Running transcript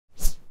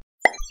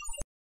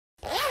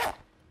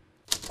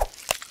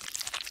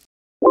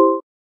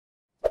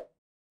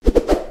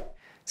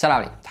السلام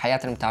عليكم،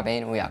 تحياتي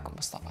للمتابعين وياكم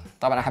مصطفى.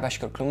 طبعا احب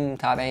اشكر كل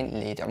المتابعين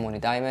اللي يدعموني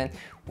دائما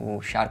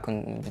ويشاركون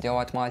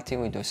الفيديوهات مالتي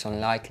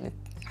ويدوسون لايك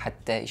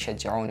حتى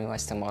يشجعوني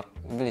واستمر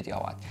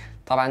بالفيديوهات.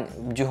 طبعا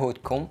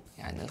بجهودكم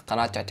يعني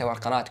القناة تعتبر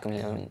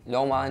قناتكم،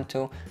 لو ما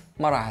انتم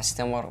ما راح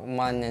استمر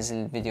وما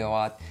ننزل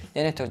فيديوهات،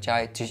 لان انتم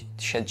جاي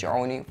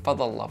تشجعوني.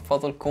 بفضل الله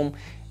بفضلكم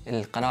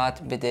القناة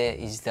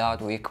بدأ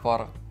يزداد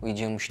ويكبر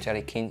ويجون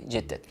مشتركين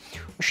جدد،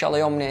 وإن شاء الله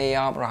يوم من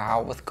الأيام راح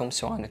أعوضكم،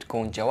 سواء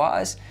تكون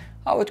جوائز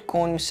أو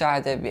تكون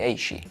مساعدة بأي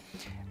شيء.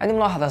 عندي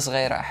ملاحظة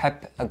صغيرة أحب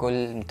أقول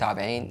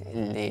للمتابعين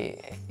اللي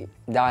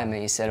دائما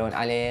يسألون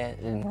عليه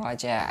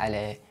المراجعة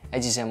على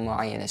أجهزة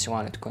معينة،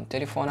 سواء تكون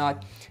تليفونات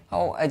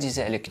أو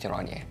أجهزة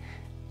إلكترونية.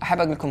 أحب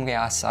أقول لكم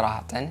إياها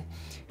صراحة،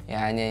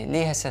 يعني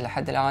لي هسه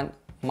لحد الآن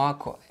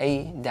ماكو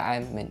أي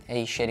دعم من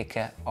أي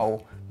شركة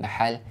أو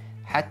محل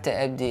حتى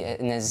أبدي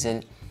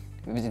أنزل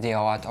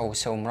فيديوهات أو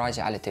أسوي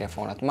مراجعة على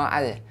تليفونات، ما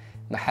عدا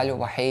محل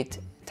وحيد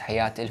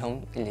تحياتي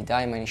لهم اللي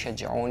دائما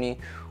يشجعوني،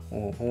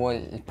 وهو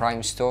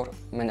البرايم ستور.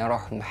 من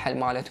أروح المحل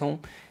مالتهم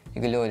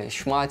يقولوا لي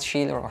ايش ما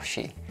تشيل روح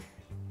شيل،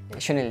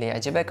 شنو اللي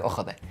يعجبك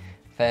أخذه.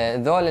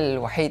 فذول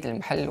الوحيد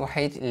المحل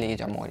الوحيد اللي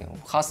يدعموني،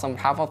 وخاصة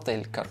محافظتي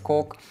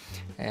الكركوك.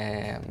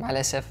 مع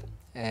الأسف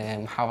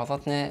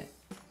محافظتنا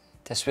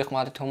التسويق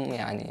مالتهم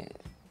يعني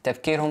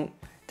تفكيرهم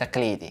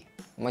تقليدي،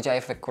 ما جاي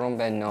يفكرون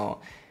بأنه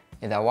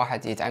إذا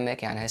واحد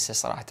يدعمك. يعني هسه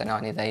صراحة أنا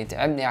إذا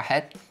يدعمني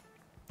أحد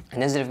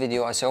انزل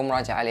فيديو اسوي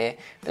مراجعة عليه،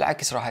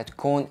 بالعكس راح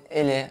تكون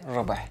إله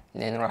ربح،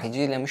 لأن راح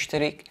يجي له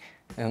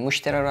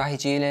مشتري راح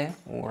يجي له،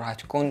 وراح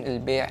تكون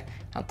البيع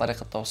عن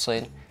طريق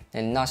التوصيل،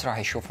 لأن الناس راح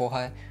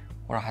يشوفوها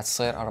وراح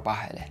تصير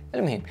أرباح له.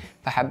 المهم،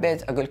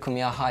 فحبيت أقول لكم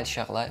يا هاي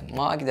الشغلة.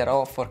 ما أقدر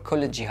أوفر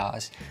كل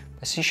الجهاز،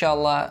 بس إن شاء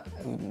الله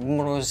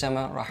بمرور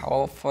الزمن راح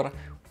أوفر،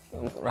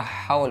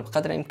 راح أحاول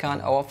بقدر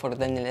الإمكان أوفر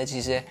ذن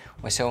الأجهزة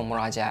وأسوي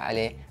مراجعة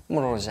عليه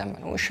مرور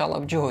الزمن. وإن شاء الله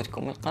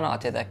بجهودكم القناة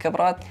إذا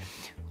كبرت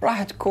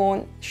راح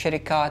تكون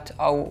شركات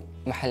أو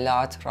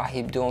محلات راح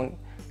يبدون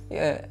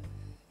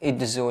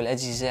يدزوا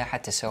الأجهزة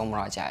حتى أسوي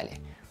مراجعة عليه.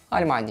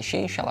 أنا ما عندي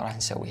شيء، إن شاء الله راح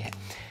نسويها.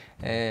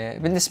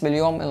 بالنسبة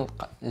اليوم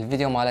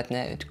الفيديو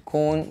مالتنا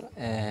تكون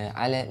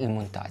على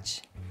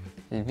المونتاج.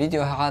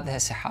 الفيديو هذا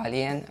هسه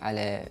حاليا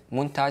على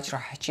مونتاج.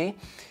 راح أحكي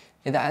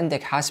إذا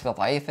عندك حاسبة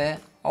ضعيفة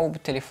أو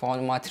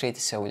بالتليفون ما تريد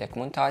تسوي لك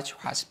مونتاج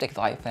وحاسبتك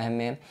ضعيفة،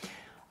 همين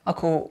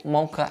اكو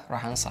موقع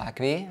راح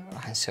انصحك به،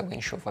 راح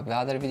نشوفه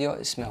بهذا الفيديو.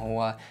 اسمه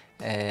هو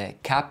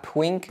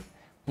كابوينج.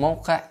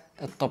 موقع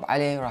تطب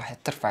عليه راح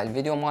ترفع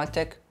الفيديو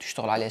مالتك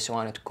تشتغل عليه،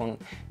 سواء تكون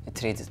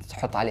تريد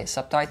تحط عليه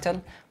سبتايتل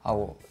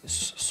او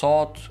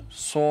صوت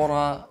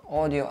صورة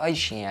اوديو اي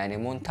شيء، يعني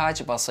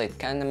مونتاج بسيط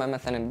كانما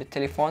مثلا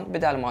بالتليفون.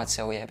 بدال ما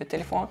تسويها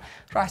بالتليفون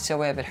راح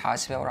تسويها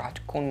بالحاسبة وراح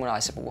تكون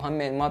مناسبة،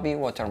 وهم ما بي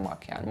ووتر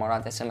مارك. يعني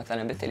مرات هسه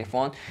مثلا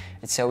بالتليفون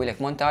تسوي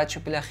لك مونتاج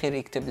وبالاخير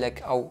يكتب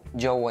لك او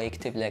جوا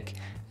يكتب لك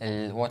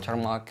الووتر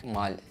مارك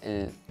مال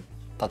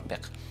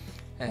التطبيق.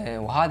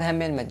 وهذا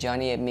هم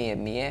مجانية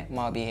 100%،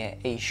 ما بيها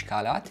اي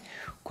اشكالات،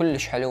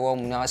 كلش حلوة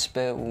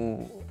ومناسبة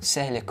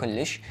وسهلة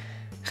كلش.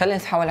 خلينا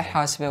نتحول على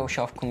الحاسبة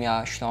واشوفكم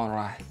يا شلون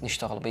راح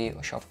نشتغل بيه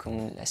واشوفكم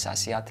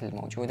الاساسيات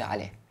الموجودة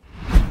عليه.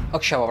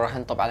 اوكي شباب، راح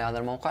نطب على هذا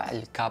الموقع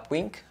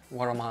الكابوينج.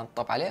 ورا ما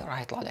نطب عليه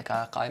راح يطلع لك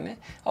قائمة.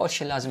 اول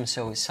شيء لازم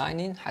نسوي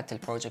ساين حتى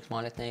البروجكت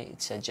مالتنا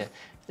يتسجل.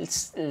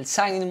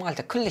 الساين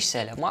مالته كلش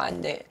سهله، ما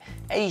عنده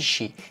اي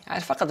شيء، يعني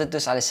فقط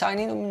تدوس على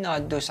ساين ومن هنا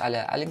تدوس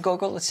على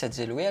جوجل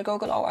تسجل ويا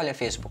جوجل او على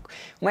فيسبوك.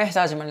 ما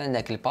يحتاج من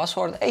عندك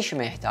الباسورد، اي شيء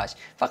ما يحتاج،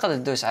 فقط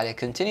تدوس على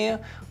كونتينيو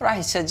وراح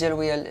يتسجل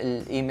ويا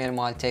الايميل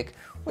مالتك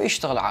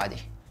ويشتغل عادي.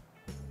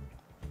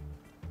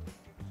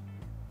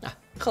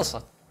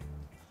 خلصت.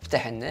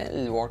 فتح لنا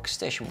الورك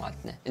ستيشن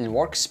مالتنا،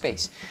 الورك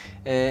سبيس.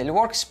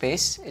 الورك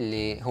سبيس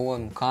اللي هو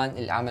مكان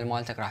العمل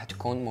مالتك راح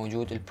تكون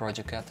موجود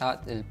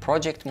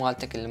البروجكت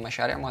مالتك،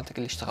 المشاريع مالتك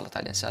اللي اشتغلت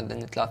عليها.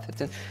 سألنا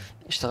ثلاثة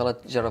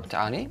اشتغلت جربت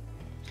اني.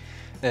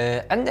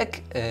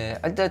 عندك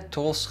عدة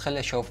تولز، خلي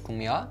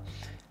اشوفكم اياه.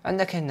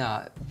 عندك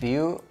هنا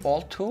فيو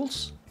اول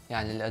تولز،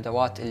 يعني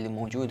الادوات اللي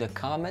موجودة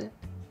كامل،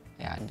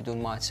 يعني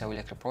بدون ما تسوي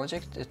لك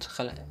البروجكت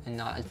تدخل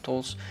هنا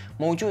التولز.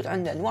 موجود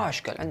عنده انواع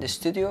اشكال، عنده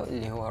استوديو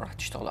اللي هو راح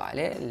تشتغل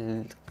عليه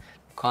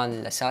المكان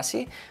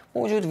الاساسي،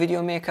 موجود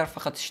فيديو ميكر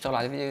فقط تشتغل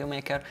على فيديو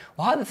ميكر،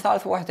 وهذا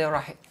الثالث وحده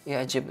راح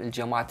يعجب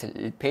الجماعه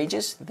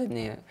البيجز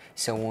اللي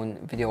يسوون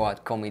فيديوهات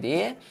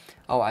كوميديه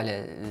او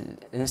على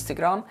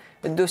الانستغرام.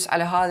 تدوس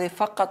على هذه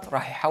فقط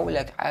راح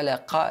يحولك على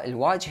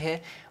الواجهه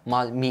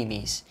مال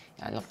ميميز،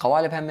 يعني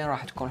القوالب هم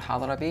راح تكون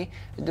حاضره به.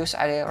 تدوس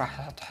عليه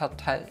راح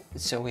تحطها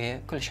تسويها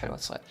كلش حلوه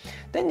تصير.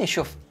 لاني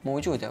شوف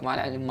موجوده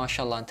ما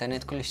شاء الله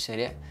انترنت كلش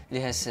سريع.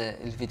 لهسه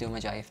الفيديو ما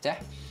جاي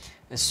يفتح،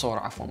 الصوره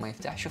عفوا ما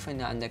يفتح. شوف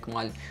هنا عندك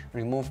مال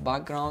ريموف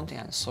باك جراوند،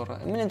 يعني الصوره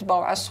من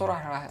تباوع على الصوره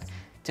راح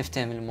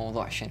تفتهم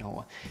الموضوع شنو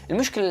هو.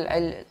 المشكله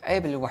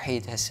العيب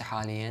الوحيد هسه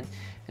حاليا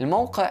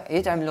الموقع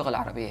يدعم اللغه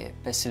العربيه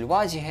بس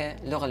الواجهه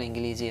اللغه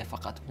الانجليزيه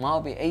فقط، ما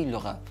باي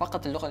لغه،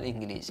 فقط اللغه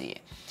الانجليزيه.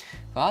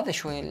 فهذا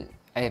شوي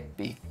عيب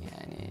بي،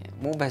 يعني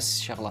مو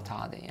بس شغلة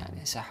هذا.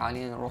 يعني هسه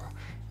حاليا نروح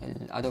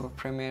الادوبي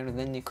بريمير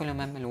ذني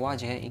كلهم هم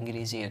الواجهة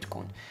انجليزية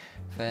تكون،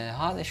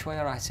 فهذا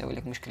شوية راح يسوي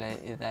لك مشكلة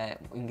اذا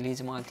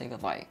انجليزي مالتك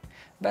ضعيف.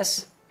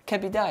 بس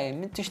كبداية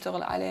من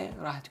تشتغل عليه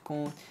راح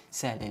تكون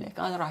سهلة لك.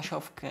 انا راح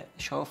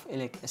اشوف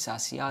لك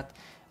اساسيات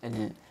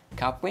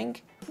الكابوينج،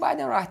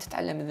 بعدين راح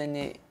تتعلم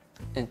ذني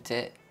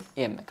انت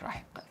يمك.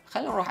 راح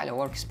خلينا نروح على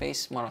ورك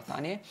سبيس مرة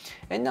ثانية،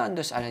 هنا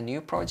ندوس على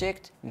نيو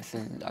بروجكت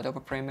مثل ادوبي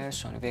بريمير،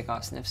 سوني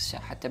فيغاس نفس الشيء،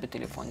 حتى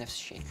بالتليفون نفس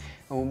الشيء.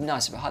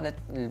 وبمناسبة هذا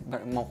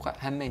الموقع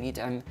هم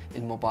يدعم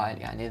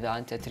الموبايل، يعني اذا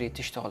انت تريد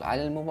تشتغل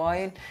على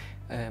الموبايل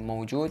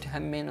موجود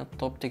همين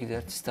الطب،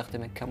 تقدر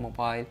تستخدمه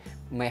كموبايل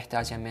وما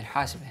يحتاج همين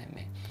حاسبة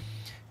همين.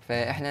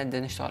 فاحنا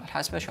بدنا نشتغل على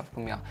الحاسبة،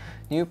 اشوفكم اياه.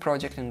 نيو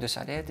بروجكت ندوس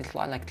عليه،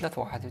 يطلع لك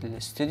 3 واحد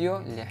الاستوديو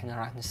اللي احنا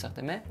راح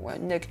نستخدمه،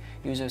 وعندك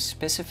يوزر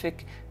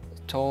سبيسيفيك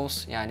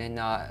تولز، يعني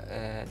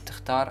ان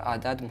تختار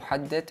اعداد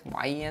محدد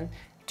معين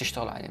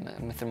تشتغل عليه.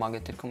 مثل ما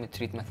قلت لكم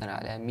تريد مثلا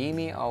على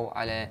ميمي او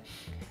على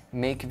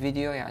ميك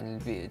فيديو،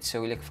 يعني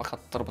تسوي لك فقط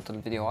تربط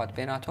الفيديوهات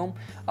بيناتهم،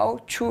 او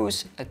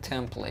تشوز ا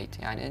تمبليت،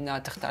 يعني انها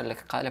تختار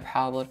لك قالب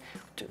حاضر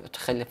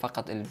وتخلي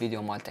فقط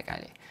الفيديو مالتك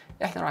عليه.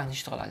 احنا راح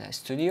نشتغل على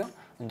استوديو،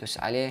 ندوس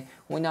عليه،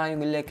 وهنا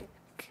يقول لك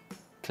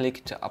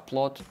click to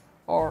upload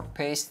or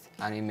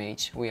paste an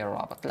image ويا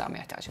الرابط. لا ما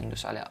يحتاج،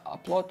 ندوس على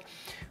upload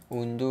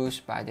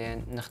وندوس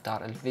بعدين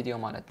نختار الفيديو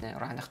مالتنا.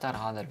 راح نختار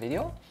هذا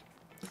الفيديو،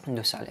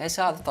 ندوس على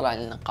هسه هذا طلع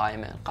لنا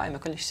القائمة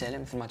كلش سهلة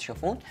مثل ما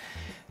تشوفون.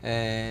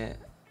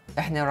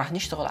 احنا راح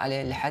نشتغل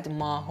عليه لحد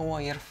ما هو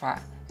يرفع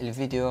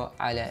الفيديو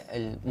على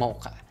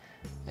الموقع.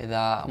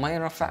 اذا ما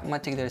يرفع ما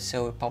تقدر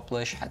تسوي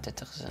publish حتى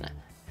تخزنه.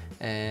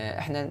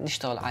 احنا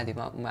نشتغل عادي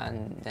ما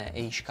عندنا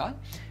اي اشكال.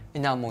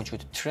 هنا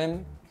موجود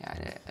تريم،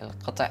 يعني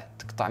القطع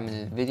تقطع من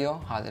الفيديو،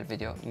 هذا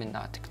الفيديو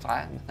منها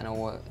تقطعه مثلا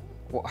هو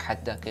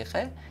 1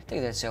 دقيقة،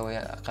 تقدر تسوي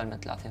اقل من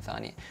 30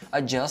 ثانية.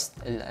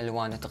 adjust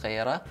الالوان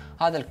تغيره،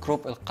 هذا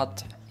الكروب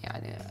القطع،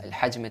 يعني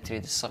الحجم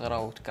تريد تصغره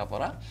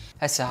وتكبره.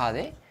 هسه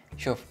هذه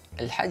شوف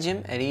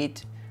الحجم اريد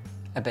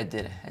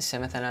ابدله. هسه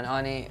مثلا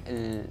انا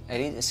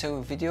اريد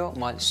اسوي فيديو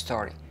مال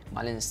ستوري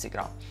مال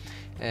الانستغرام.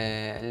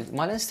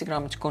 مال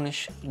الانستغرام تكون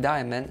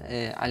دائما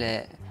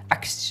على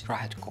عكس،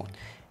 راح تكون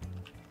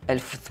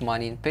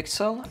 1080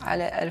 بكسل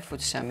على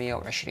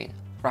 1920،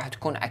 راح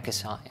تكون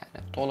عكسها، يعني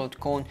الطولة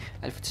تكون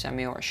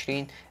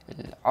 1920،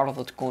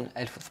 العرض تكون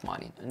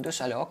 1080.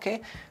 ندوس على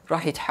اوكي،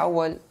 راح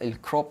يتحول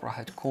الكروب،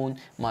 راح تكون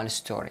مال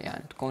ستوري،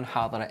 يعني تكون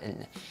حاضرة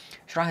لنا.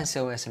 ايش راح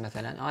نسوي هسه؟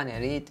 مثلا انا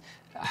اريد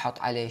احط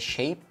عليه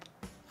شيب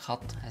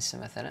خط. هسه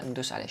مثلا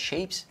ندوس على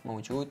شيبس،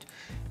 موجود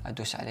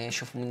ادوس عليه،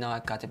 شوف منها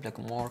كاتب لك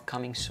more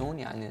coming soon،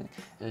 يعني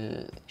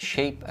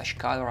الشيب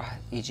اشكال راح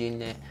يجي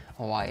لنا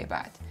هواية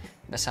بعد،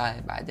 بس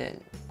هاي بعد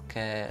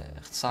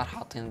كاختصار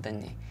حاطين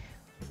ذني.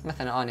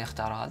 مثلا انا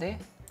اختار هذه،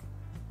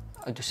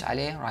 ادوس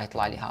عليه راح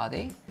يطلع لي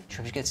هذه.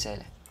 شوف ايش قد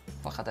سهله،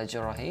 فقط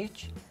اجره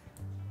هيك،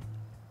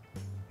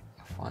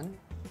 عفوا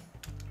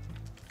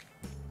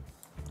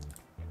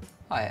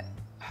هاي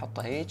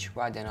احطه هيك،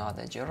 وبعدين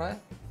هذا اجره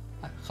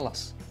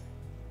خلاص.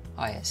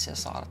 هاي هسه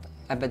صارت.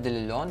 ابدل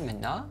اللون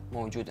منه،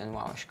 موجود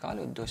انواع واشكال،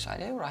 وتدوس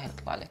عليه وراح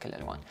يطلع لك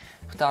الالوان.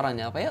 اختار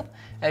انا ابيض،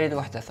 اريد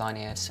واحده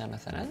ثانيه هسه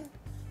مثلا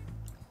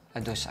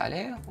ادوس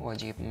عليه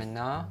واجيب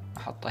منه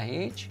احطه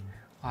هيك،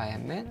 هاي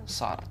همين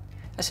صارت.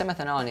 هسه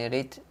مثلا انا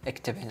اريد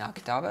اكتب هنا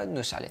كتابه،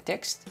 ندوس على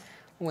تكست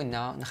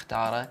وهنا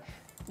نختاره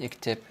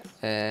يكتب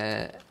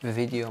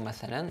فيديو،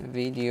 مثلا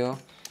فيديو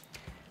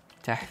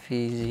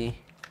تحفيزي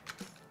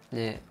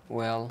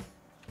لويل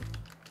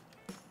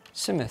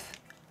سميث.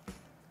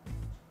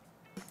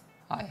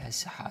 هاي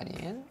هسه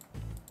حاليا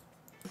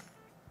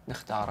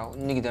نختاره،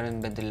 نقدر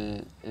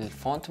نبدل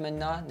الفونت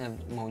منه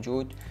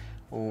موجود،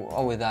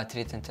 او اذا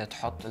تريد انت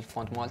تحط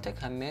الفونت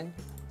مالتك همين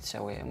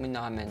تسوي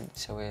منها، من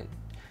تسوي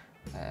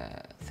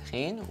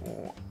ثخين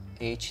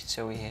وهيك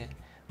تسويها،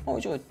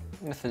 موجود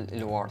مثل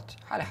الوورد،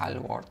 على حال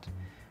الوورد.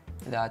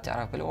 اذا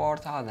تعرف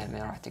الوورد هذا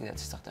من راح تقدر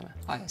تستخدمه.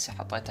 هاي هسه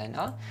حطيته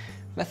هنا.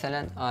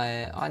 مثلا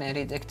انا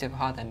اريد اكتب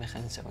هذا من،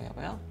 خلينا نسويه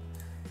وياه.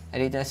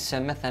 اريد هسه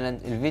مثلا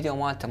الفيديو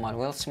مالته مال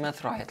ويل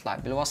سميث راح يطلع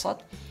بالوسط،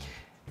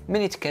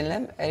 من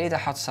يتكلم اريد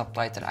احط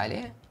سبتايتل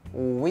عليه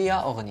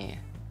ويا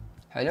اغنيه.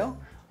 حلو،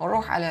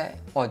 ونروح على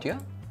اوديو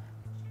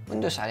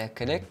وندوس عليه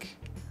كليك،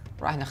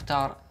 راح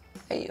نختار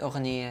اي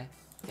اغنيه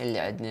اللي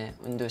عندنا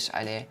وندوس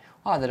عليه،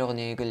 وهذا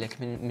الاغنيه يقول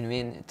لك من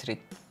وين تريد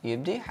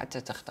يبدي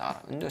حتى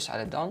تختار. ندوس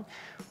على دون،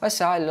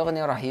 وهسه هاي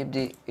الاغنيه راح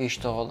يبدي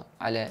يشتغل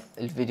على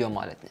الفيديو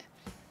مالتنا.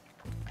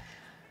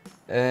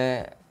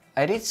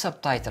 اريد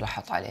سبتايتل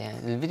احط عليه،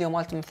 يعني الفيديو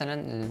مالته مثلا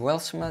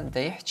الويل سميث دا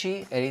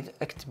يحكي، اريد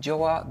اكتب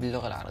جوا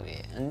باللغه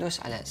العربيه، ندوس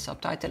على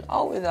سبتايتل،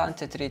 او اذا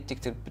انت تريد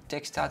تكتب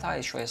بالتكستات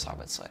هاي شويه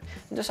صعبه تصير،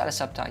 ندوس على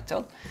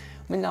سبتايتل.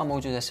 منها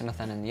موجود هسه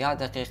مثلا يا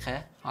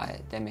دقيقه، هاي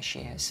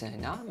دمشيها هسه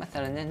هنا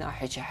مثلا هنا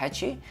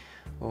حكي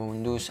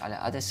وندوس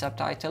على اد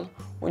سبتايتل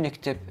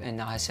ونكتب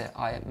هنا هسه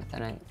هاي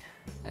مثلا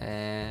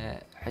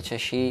حكي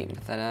شيء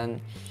مثلا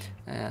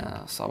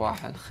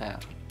صباح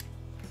الخير.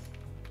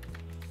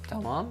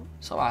 تمام،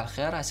 صباح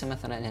الخير. هسه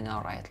مثلا هنا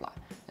راح يطلع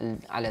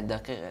على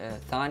الدقيقة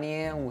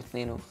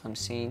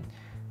 2:52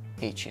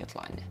 هيك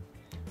يطلع لنا.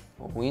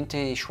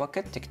 وينتهي ايش وقت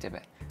تكتبه.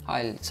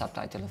 هاي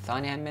السبتايتل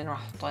الثانية همين راح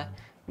احطه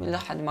من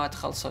لحد ما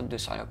تخلصه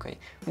تدوس على اوكي.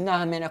 من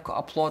هنا همين اكو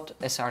ابلود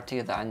SRT،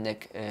 اذا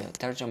عندك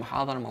ترجمة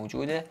حاضرة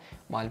موجودة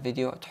مال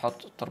الفيديو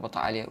تحط تربطه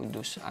عليه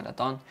وتدوس على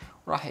دان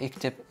وراح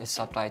يكتب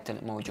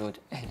السبتايتل موجود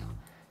هنا.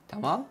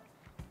 تمام.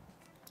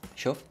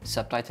 شوف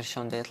السبتايتل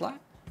شلون دا يطلع.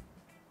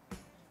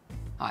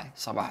 هاي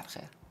صباح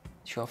الخير،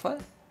 شوفه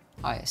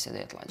هاي هسه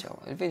دا يطلع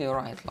جوا الفيديو،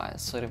 راح يطلع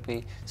تصير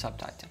بي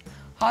سبتايتل.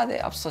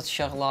 هذا ابسط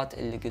الشغلات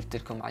اللي قلت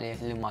لكم عليه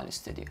اللي مال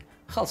الاستوديو.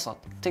 خلصت،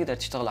 تقدر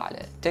تشتغل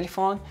على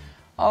التليفون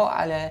او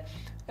على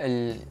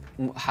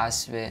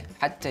الحاسبة.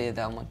 حتى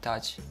اذا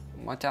مونتاج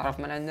ما تعرف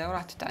من عنده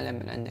وراح تتعلم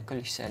من عنده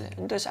كلش سهلة.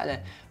 ندوس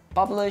على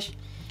ببلش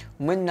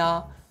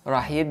ومنها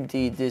راح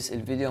يبدي يدز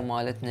الفيديو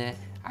مالتنا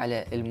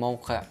على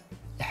الموقع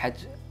لحد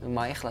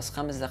ما يخلص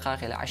 5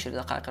 دقائق الى 10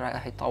 دقائق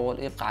راح يطول،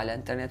 يبقى على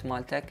الانترنت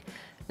مالتك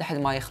لحد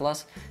ما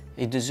يخلص.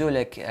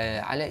 يدزولك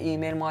على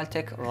ايميل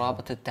مالتك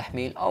رابط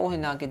التحميل، او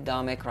هنا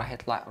قدامك راح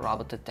يطلع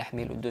رابط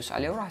التحميل وتدوس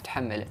عليه وراح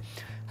تحمله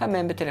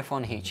همين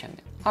بالتليفون هيك همين.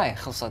 هاي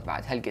خلصت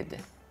بعد هالقده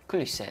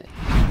كلش سهله.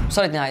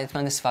 وصلت نهاية،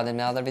 اتمنى استفادت من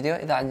هذا الفيديو.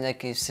 اذا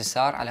عندك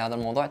استفسار على هذا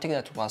الموضوع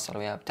تقدر تتواصل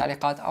وياي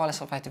بتعليقات او على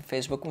صفحتي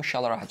الفيسبوك وان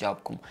شاء الله راح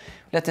اجاوبكم.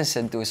 لا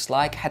تنسى تدوس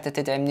لايك حتى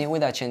تدعمني،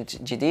 واذا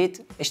كنت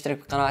جديد اشترك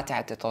بقناتي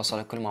حتى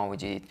توصلك كل ما هو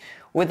جديد.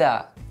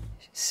 واذا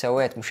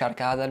سويت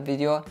مشاركة هذا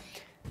الفيديو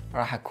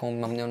راح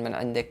اكون ممنون من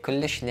عندك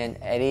كلش، لان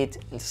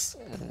اريد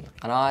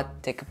القناة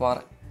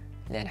تكبر،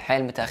 لان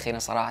حيل متاخرين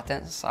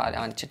صراحة. صار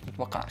انا كنت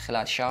متوقع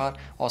خلال شهر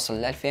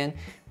اوصل ل 2000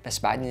 بس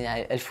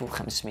بعدني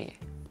 1500.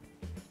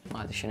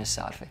 ما ادري شنو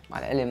السالفة. مع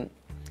العلم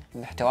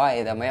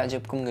محتواي اذا ما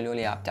يعجبكم قولوا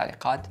لي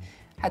بتعليقات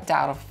حتى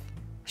اعرف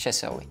شو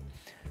اسوي.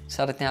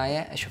 صارت نهاية،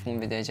 اشوفكم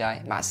بالفيديو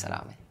جاي، مع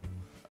السلامة.